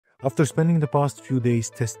After spending the past few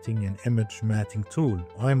days testing an image matting tool,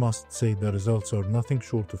 I must say the results are nothing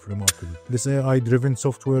short of remarkable. This AI-driven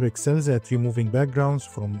software excels at removing backgrounds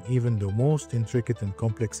from even the most intricate and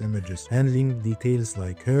complex images, handling details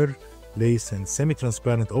like hair, lace, and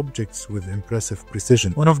semi-transparent objects with impressive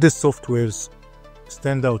precision. One of this software's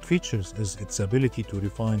standout features is its ability to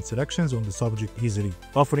refine selections on the subject easily,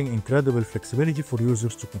 offering incredible flexibility for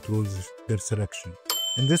users to control their selection.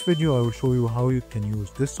 In this video, I will show you how you can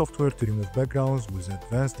use this software to remove backgrounds with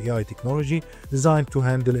advanced AI technology designed to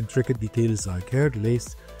handle intricate details like hair,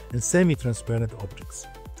 lace, and semi-transparent objects.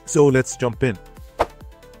 So let's jump in.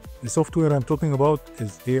 The software I'm talking about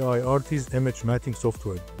is 𝗗𝗟𝗏𝗧 image matting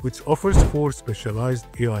software, which offers 4 specialized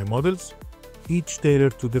AI models, each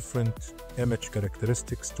tailored to different image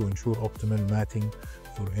characteristics to ensure optimal matting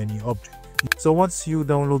for any object. So once you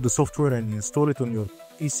download the software and install it on your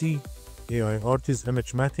PC, 𝗗𝗟𝗏𝗧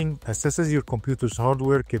image matting assesses your computer's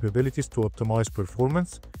hardware capabilities to optimize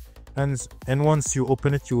performance, and once you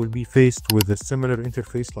open it, you will be faced with a similar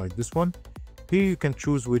interface like this one. Here you can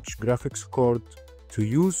choose which graphics card to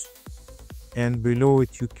use, and below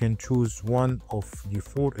it you can choose one of the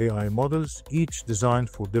 4 AI models, each designed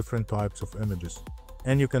for different types of images.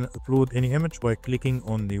 And you can upload any image by clicking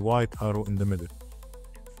on the white arrow in the middle.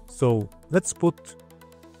 So let's put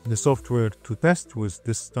the software to test with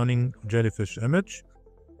this stunning jellyfish image.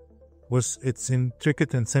 With its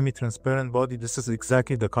intricate and semi-transparent body, this is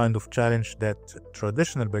exactly the kind of challenge that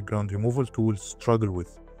traditional background removal tools struggle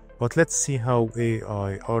with. But let's see how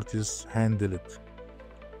𝗗𝗟𝗏𝗧 handle it.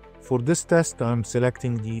 For this test, I'm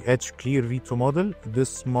selecting the 𝗗𝗟𝗏𝗗𝗘 model.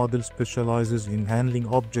 This model specializes in handling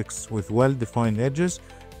objects with well-defined edges,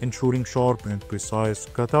 ensuring sharp and precise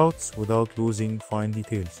cutouts without losing fine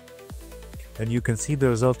details. And you can see the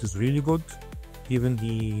result is really good. Even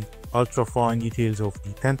the ultra-fine details of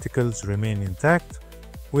the tentacles remain intact,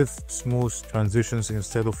 with smooth transitions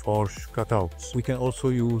instead of harsh cutouts. We can also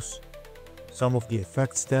use some of the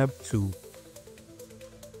Effects tab to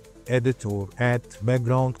edit or add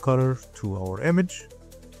background color to our image.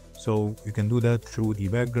 So you can do that through the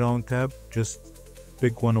Background tab. Just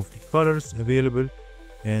pick one of the colors available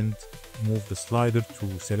and move the slider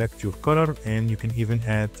to select your color, and you can even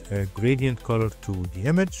add a gradient color to the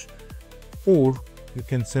image, or you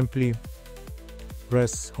can simply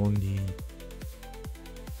press on the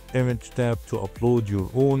Image tab to upload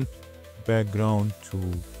your own background to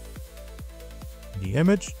the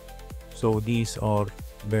image. So these are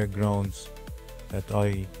backgrounds that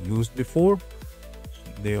I used before.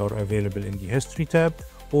 They are available in the History tab,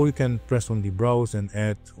 or you can press on the Browse and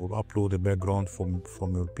add or upload a background from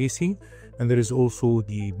your PC. And there is also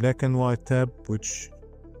the Black and White tab, which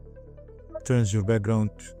turns your background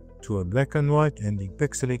to a black and white, and the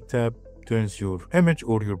Pixelate tab turns your image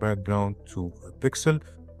or your background to a pixel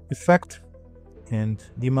effect. And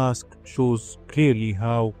the mask shows clearly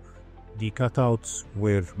how the cutouts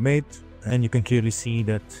were made, and you can clearly see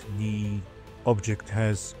that the object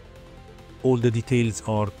has all the details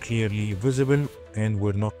are clearly visible and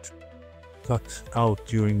were not cut out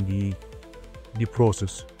during the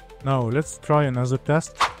process. Now let's try another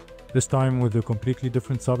test, this time with a completely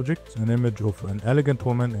different subject, an image of an elegant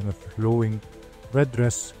woman in a flowing red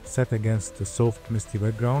dress set against a soft misty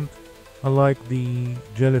background. Unlike the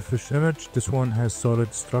jellyfish image, this one has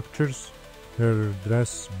solid structures, her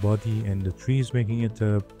dress, body, and the trees, making it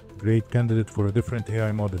a great candidate for a different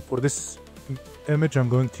AI model. For this image, I'm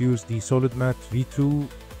going to use the Solid Matte V2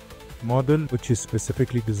 model, which is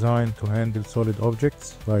specifically designed to handle solid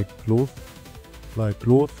objects like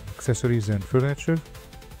cloth, accessories, and furniture.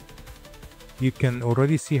 You can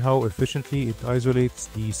already see how efficiently it isolates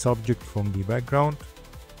the subject from the background.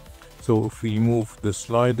 So if we move the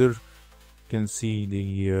slider, you can see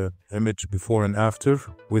the image before and after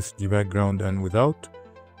with the background and without,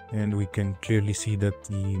 and we can clearly see that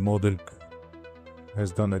the model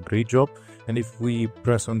has done a great job. And if we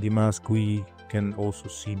press on the mask, we can also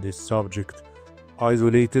see the subject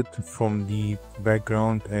isolated from the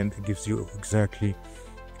background, and it gives you exactly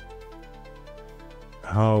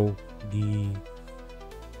how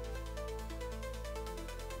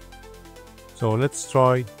So let's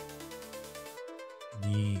try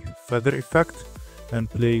the feather effect and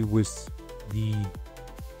play with the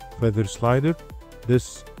feather slider.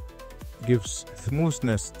 This gives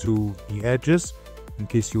smoothness to the edges in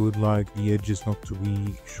case you would like the edges not to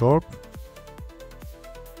be sharp,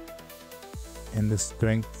 and the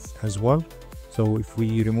strength as well. So if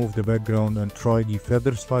we remove the background and try the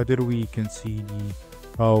feather slider, we can see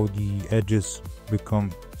how the edges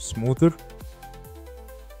become smoother.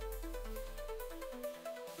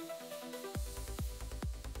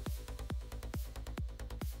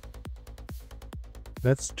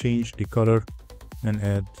 let's change the color and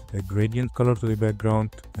add a gradient color to the background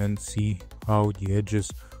and see how the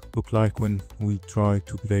edges look like when we try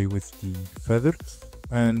to play with the feather.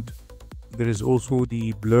 And there is also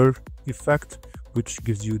the blur effect, which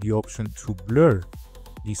gives you the option to blur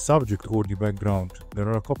the subject or the background. There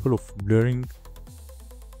are a couple of blurring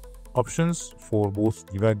options for both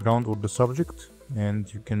the background or the subject,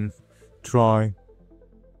 and you can try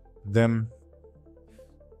them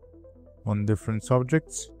on different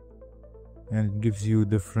subjects, and it gives you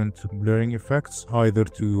different blurring effects either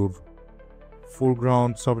to your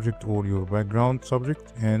foreground subject or your background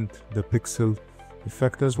subject, and the pixel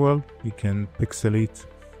effect as well. You can pixelate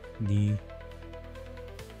the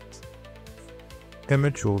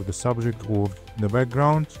image or the subject or the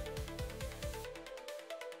background,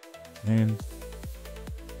 and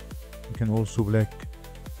you can also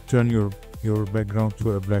turn your background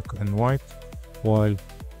to a black and white while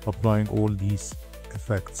applying all these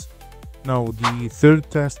effects. Now the third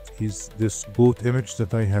test is this boat image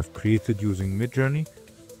that I have created using Midjourney,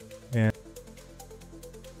 and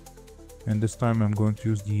this time I'm going to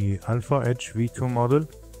use the 𝗗𝗏𝗏 v2 model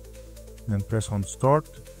and press on start,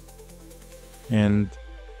 and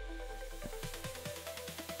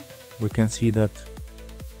we can see that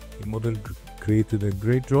the model created a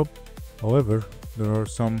great job. However, there are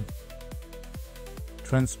some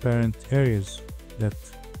transparent areas that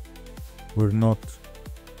were not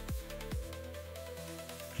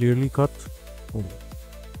clearly cut.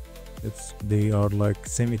 They are like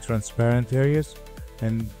semi-transparent areas,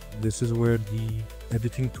 and this is where the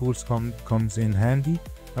editing tools comes in handy.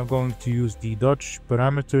 I'm going to use the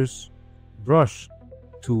𝗗𝗏𝗏𝗧 brush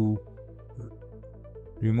to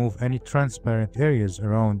remove any transparent areas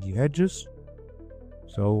around the edges.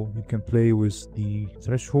 So you can play with the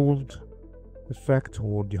threshold effect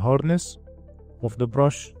or the hardness of the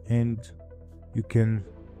brush, and you can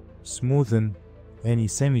smoothen any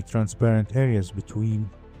semi-transparent areas between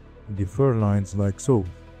the fur lines like so.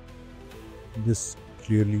 This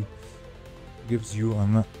clearly gives you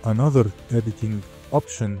another editing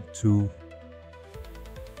option to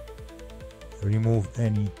remove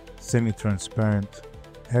any semi-transparent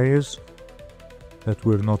areas that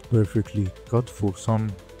were not perfectly cut for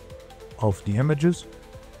some of the images.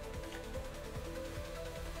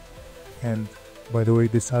 And by the way,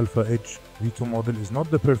 this 𝗗𝗏𝗏 v2 model is not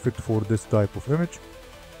the perfect for this type of image.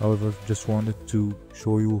 However, just wanted to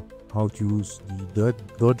show you how to use the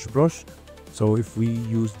dodge brush. So if we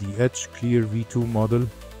use the edge clear v2 model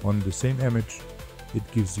on the same image, it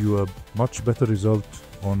gives you a much better result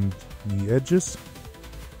on the edges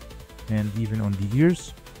and even on the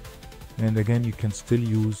ears. And again, you can still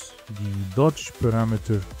use the dodge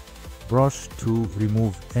parameter brush to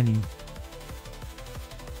remove any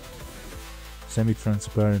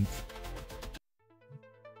semi-transparent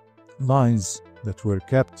lines that were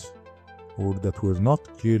kept or that were not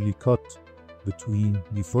clearly cut between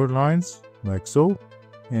the fur lines like so.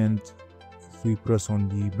 And if we press on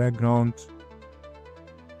the background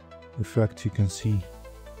effect, you can see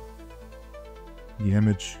the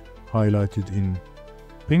image highlighted in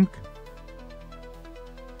pink.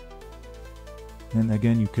 And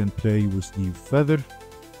again, you can play with the feather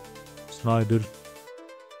slider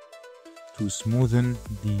to smoothen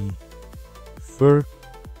the fur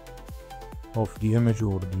of the image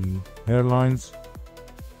or the hairlines.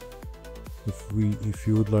 If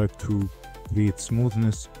you would like to create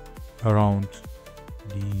smoothness around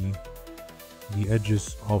the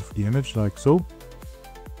edges of the image like so.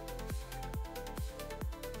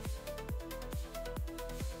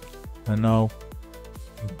 And now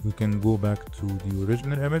we can go back to the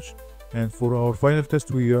original image, and for our final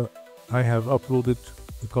test I have uploaded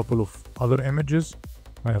a couple of other images.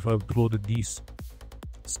 I have uploaded these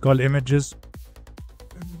skull images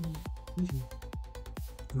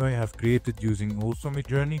that I have created using also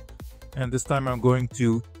Midjourney, and this time I'm going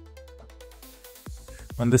to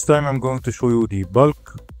show you the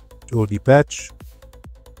bulk or the batch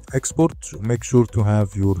export. Make sure to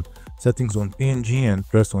have your settings on PNG and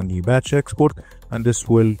press on the batch export, and this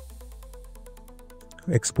will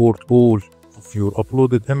export all of your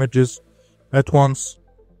uploaded images at once,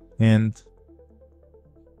 and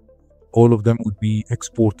all of them would be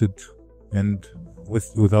exported and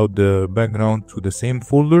without the background to the same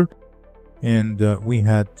folder. And we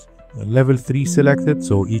had level 3 selected,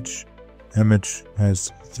 so each image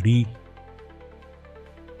has 3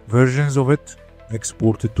 versions of it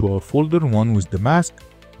exported to our folder. One with the mask,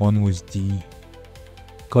 one with the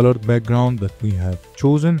colored background that we have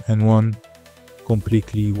chosen, and one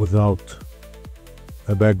completely without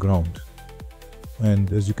a background.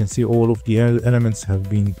 And as you can see, all of the elements have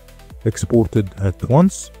been exported at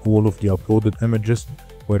once. All of the uploaded images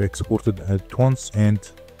were exported at once, and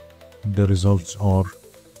the results are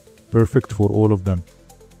perfect for all of them.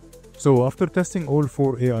 So after testing all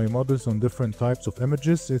 4 AI models on different types of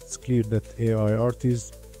images, it's clear that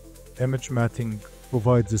𝗗𝗓𝗏 image matting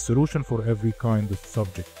provides a solution for every kind of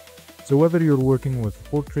subject. So whether you're working with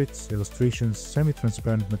portraits, illustrations,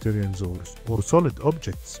 semi-transparent materials, or solid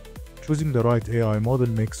objects, choosing the right AI model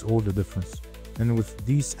makes all the difference. And with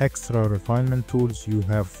these extra refinement tools, you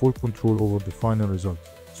have full control over the final result.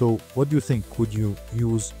 So what do you think? Would you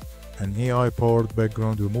use an AI-powered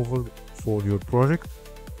background removal for your project?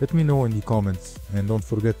 Let me know in the comments, and don't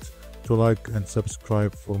forget to like and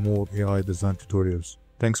subscribe for more AI design tutorials.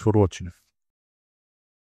 Thanks for watching.